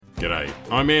G'day,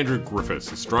 I'm Andrew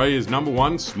Griffiths, Australia's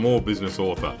 #1 small business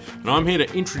author, and I'm here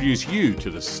to introduce you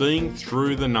to the Seeing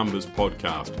Through the Numbers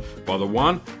podcast by the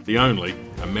one, the only,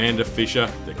 Amanda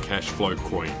Fisher, the Cash Flow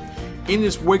Queen. In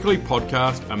this weekly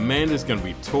podcast, Amanda's going to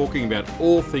be talking about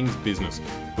all things business,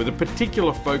 with a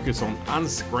particular focus on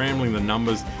unscrambling the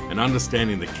numbers and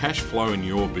understanding the cash flow in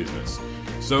your business.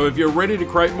 So if you're ready to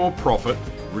create more profit,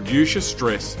 reduce your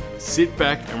stress, sit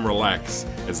back and relax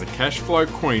as the Cash Flow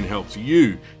Queen helps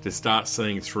you to start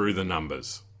seeing through the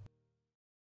numbers.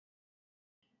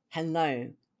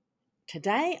 Hello.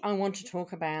 Today I want to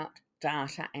talk about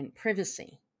data and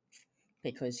privacy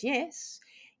because yes,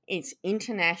 it's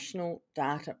International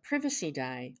Data Privacy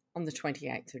Day on the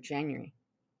 28th of January.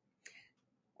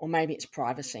 Or maybe it's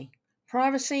privacy.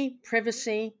 Privacy.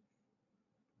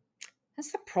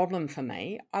 That's the problem for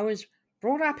me. I was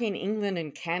brought up in England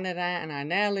and Canada, and I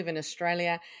now live in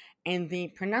Australia, and the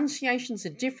pronunciations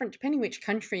are different depending which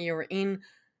country you're in,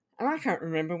 and I can't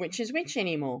remember which is which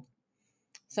anymore.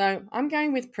 So I'm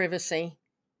going with privacy.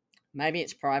 Maybe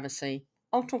it's privacy.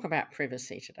 I'll talk about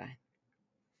privacy today.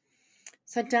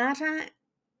 So data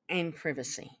and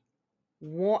privacy.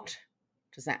 What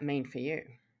does that mean for you?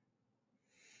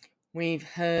 We've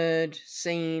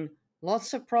seen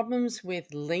lots of problems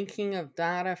with leaking of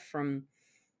data from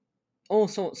all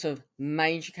sorts of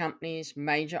major companies,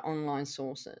 major online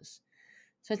sources.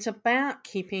 So it's about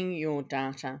keeping your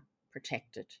data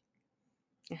protected.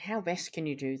 And how best can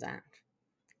you do that?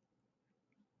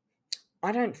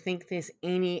 I don't think there's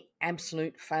any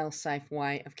absolute fail-safe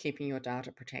way of keeping your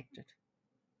data protected.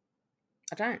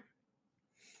 I don't.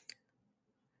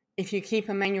 If you keep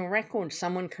a manual record,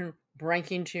 someone can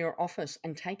break into your office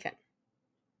and take it.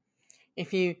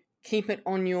 If you keep it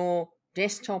on your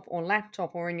desktop or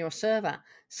laptop or in your server,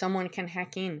 someone can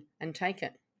hack in and take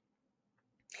it.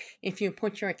 If you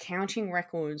put your accounting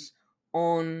records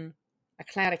on a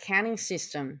cloud accounting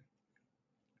system,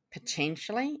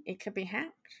 potentially it could be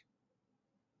hacked.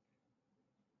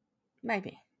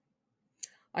 Maybe.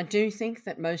 I do think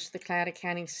that most of the cloud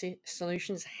accounting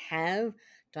solutions have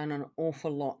done an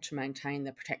awful lot to maintain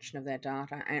the protection of their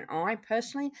data, and I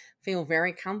personally feel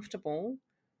very comfortable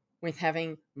with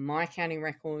having my accounting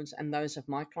records and those of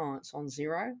my clients on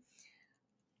Xero.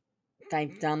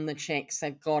 They've done the checks,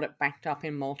 they've got it backed up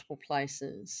in multiple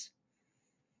places.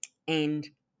 And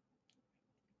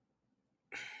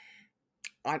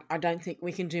I don't think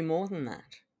we can do more than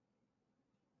that.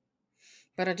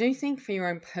 But I do think for your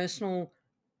own personal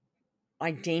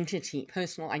identity,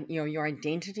 your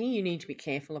identity, you need to be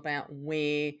careful about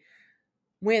where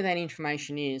that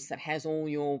information is that has all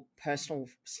your personal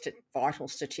vital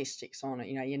statistics on it.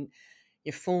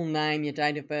 Your full name, your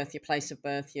date of birth, your place of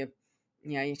birth,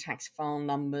 your tax file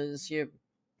numbers, your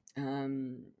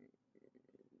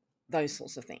those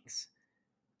sorts of things.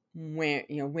 Where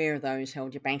are those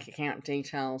held? Your bank account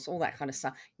details, all that kind of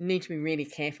stuff. You need to be really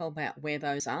careful about where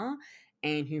those are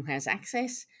and who has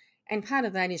access. And part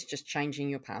of that is just changing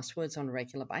your passwords on a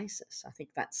regular basis. I think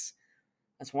that's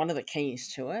one of the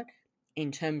keys to it, in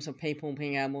terms of people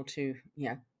being able to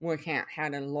work out how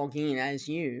to log in as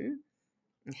you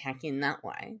and hack in that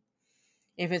way.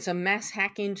 If it's a mass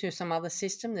hack into some other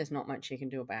system, there's not much you can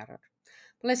do about it.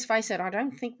 But let's face it, I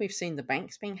don't think we've seen the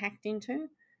banks being hacked into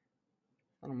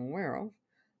that I'm aware of.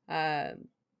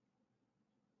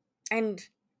 And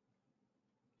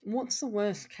what's the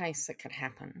worst case that could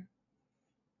happen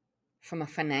from a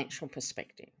financial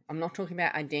perspective? I'm not talking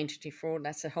about identity fraud.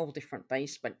 That's a whole different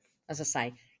beast. But as I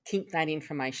say, keep that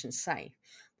information safe.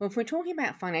 But if we're talking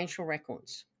about financial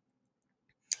records,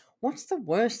 what's the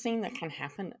worst thing that can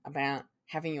happen about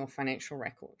having your financial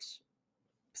records?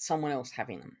 Someone else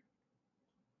having them.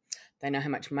 They know how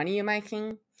much money you're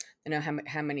making. They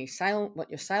know what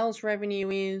your sales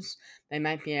revenue is. They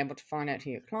may be able to find out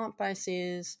who your client base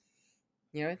is.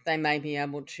 They may be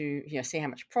able to see how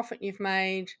much profit you've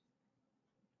made.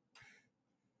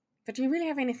 But do you really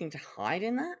have anything to hide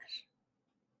in that?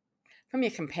 From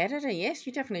your competitor, yes,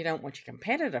 you definitely don't want your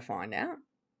competitor to find out.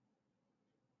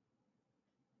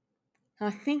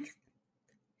 I think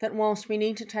that whilst we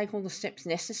need to take all the steps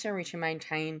necessary to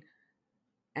maintain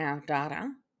our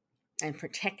data and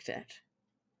protect it,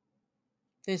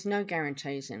 there's no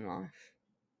guarantees in life.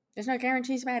 There's no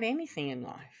guarantees about anything in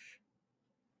life.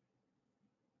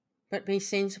 But be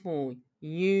sensible.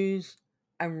 Use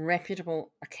a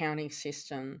reputable accounting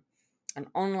system, an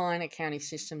online accounting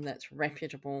system that's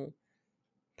reputable.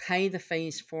 Pay the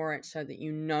fees for it so that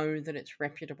you know that it's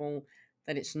reputable,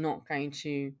 that it's not going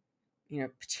to,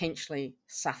 potentially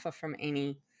suffer from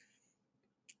any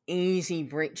easy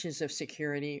breaches of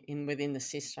security within the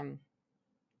system.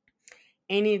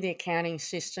 any of the accounting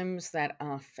systems that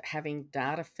are having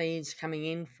data feeds coming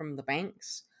in from the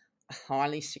banks are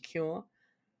highly secure,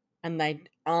 and they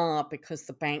are because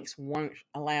the banks won't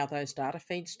allow those data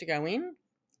feeds to go in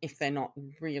if they're not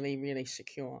really, really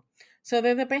secure. So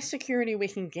they're the best security we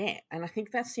can get, and I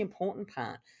think that's the important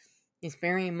part, is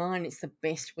bearing in mind it's the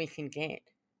best we can get.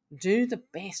 Do the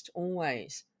best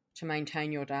always to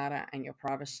maintain your data and your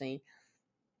privacy.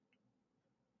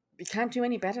 You can't do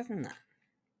any better than that.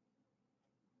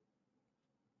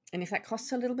 And if that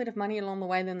costs a little bit of money along the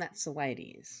way, then that's the way it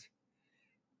is.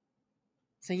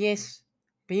 So yes,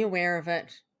 be aware of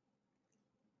it.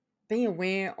 Be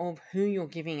aware of who you're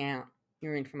giving out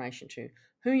your information to,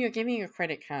 who you're giving your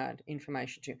credit card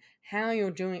information to, how you're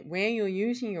doing, where you're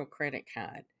using your credit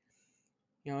card.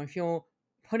 You know, if you're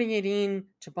putting it in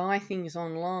to buy things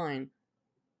online,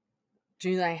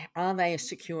 are they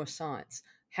secure sites?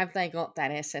 Have they got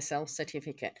that SSL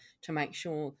certificate to make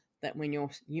sure that when you're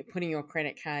putting your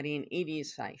credit card in, it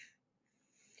is safe?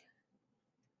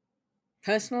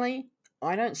 Personally,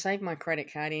 I don't save my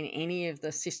credit card in any of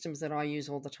the systems that I use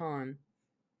all the time.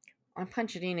 I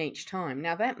punch it in each time.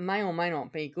 Now, that may or may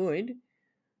not be good,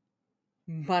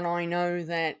 but I know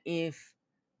that if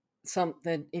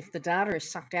the data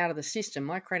is sucked out of the system,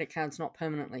 my credit card's not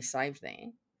permanently saved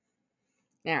there.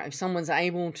 Now, if someone's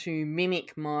able to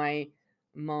mimic my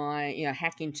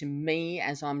hack into me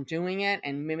as I'm doing it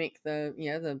and mimic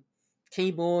the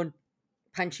keyboard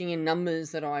punching in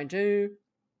numbers that I do,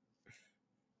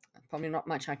 probably not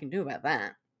much I can do about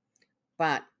that.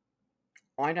 But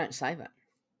I don't save it.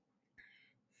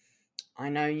 I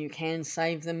know you can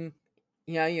save them,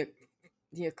 your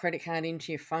credit card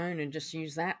into your phone and just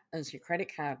use that as your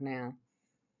credit card now.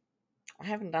 I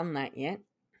haven't done that yet.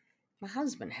 My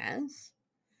husband has.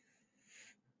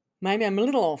 Maybe I'm a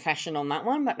little old-fashioned on that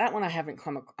one, but that one I haven't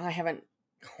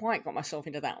quite got myself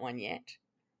into that one yet.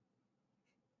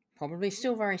 Probably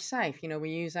still very safe. We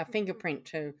use our fingerprint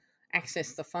to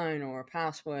access the phone, or a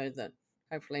password that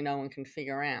hopefully no one can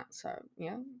figure out. So,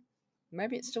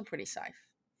 maybe it's still pretty safe.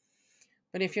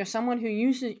 But if you're someone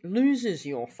who loses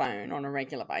your phone on a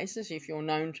regular basis, if you're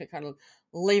known to kind of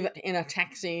leave it in a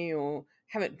taxi or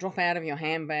have it drop out of your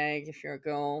handbag if you're a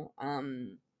girl,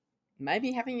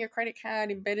 maybe having your credit card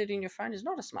embedded in your phone is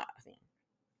not a smart thing.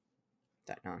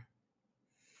 Don't know.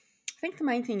 I think the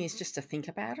main thing is just to think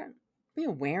about it. Be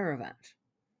aware of it.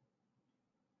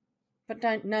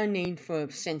 But no need for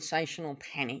sensational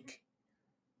panic.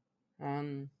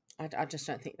 I just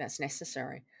don't think that's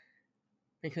necessary.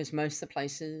 Because most of the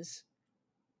places,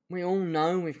 we all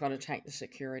know we've got to take the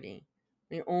security.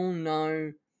 We all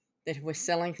know that if we're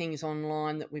selling things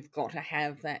online, that we've got to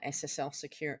have that SSL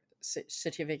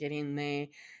certificate in there.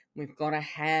 We've got to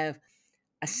have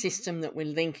a system that we're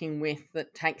linking with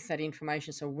that takes that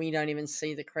information so we don't even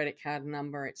see the credit card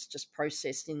number. It's just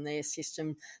processed in their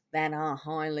system that are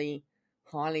highly,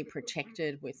 highly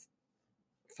protected with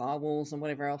firewalls and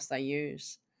whatever else they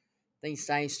use these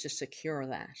days to secure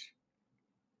that.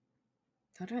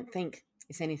 I don't think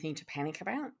it's anything to panic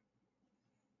about,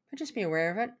 but just be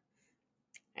aware of it.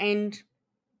 And,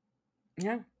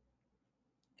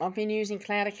 I've been using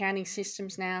cloud accounting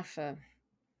systems now for,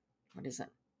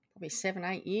 probably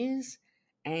 7-8 years,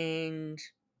 and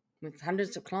with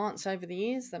hundreds of clients over the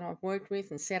years that I've worked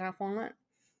with and set up on it,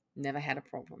 never had a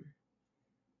problem.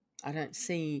 I don't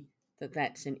see that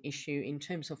that's an issue in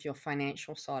terms of your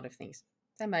financial side of things.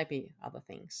 There may be other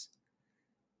things.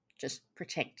 Just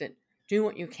protect it. Do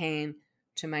what you can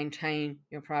to maintain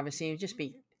your privacy, and just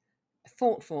be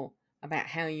thoughtful about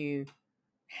how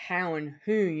and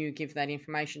who you give that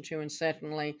information to. And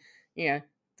certainly,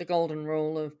 the golden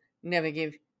rule of never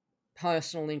give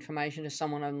personal information to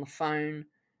someone on the phone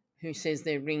who says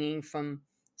they're ringing from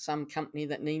some company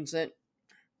that needs it.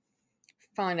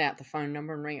 Find out the phone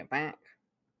number and ring it back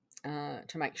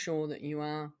to make sure that you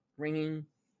are ringing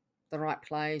the right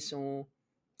place, or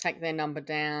take their number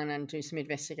down and do some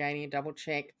investigating and double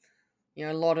check.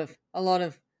 A lot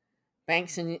of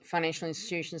banks and financial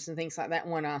institutions and things like that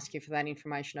won't ask you for that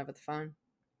information over the phone.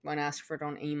 Won't ask for it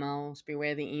on emails.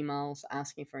 Beware the emails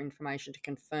asking for information to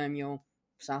confirm your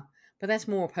stuff. But that's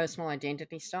more personal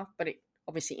identity stuff, but it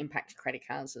obviously impacts credit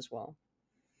cards as well.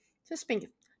 Just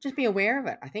be aware of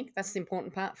it. I think that's the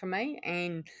important part for me,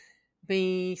 and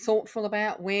be thoughtful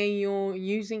about where you're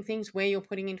using things, where you're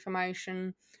putting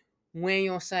information, where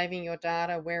you're saving your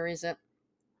data, where is it.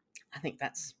 I think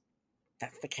that's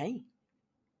the key.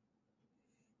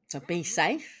 So be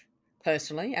safe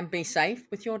personally, and be safe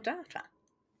with your data.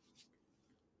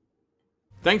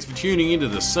 Thanks for tuning into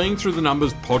the Seeing Through the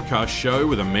Numbers podcast show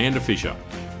with Amanda Fisher.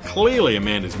 Clearly,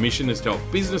 Amanda's mission is to help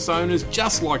business owners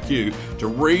just like you to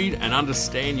read and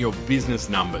understand your business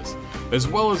numbers. As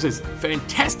well as this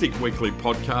fantastic weekly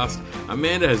podcast,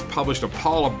 Amanda has published a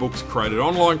pile of books, created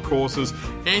online courses,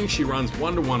 and she runs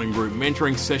one-to-one and group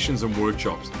mentoring sessions and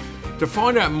workshops. To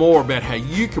find out more about how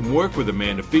you can work with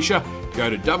Amanda Fisher, go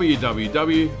to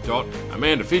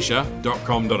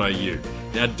www.amandafisher.com.au.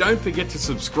 Now, don't forget to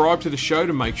subscribe to the show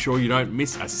to make sure you don't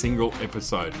miss a single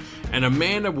episode. And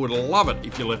Amanda would love it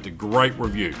if you left a great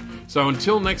review. So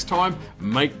until next time,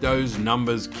 make those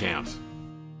numbers count.